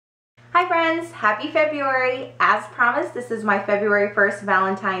Hi friends, happy February. As promised, this is my February 1st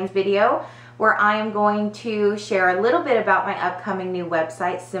Valentine's video where I am going to share a little bit about my upcoming new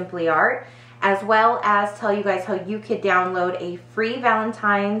website, Simply Art, as well as tell you guys how you could download a free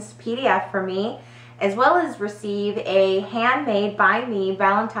Valentine's PDF for me, as well as receive a handmade by me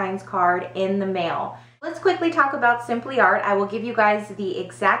Valentine's card in the mail. Let's quickly talk about Simply Art. I will give you guys the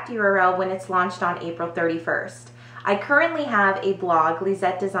exact URL when it's launched on April 31st. I currently have a blog,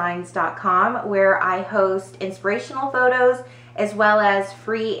 lizettedesigns.com, where I host inspirational photos as well as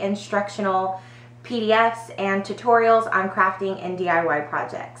free instructional PDFs and tutorials on crafting and DIY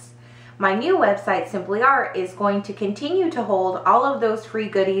projects. My new website, Simply Art, is going to continue to hold all of those free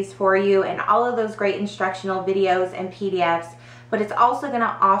goodies for you and all of those great instructional videos and PDFs, but it's also going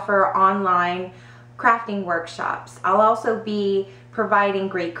to offer online crafting workshops. I'll also be providing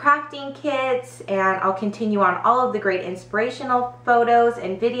great crafting kits, and I'll continue on all of the great inspirational photos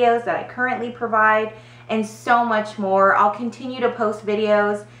and videos that I currently provide, and so much more. I'll continue to post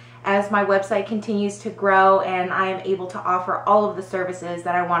videos as my website continues to grow and I am able to offer all of the services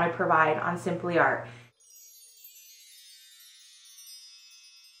that I want to provide on Simply Art.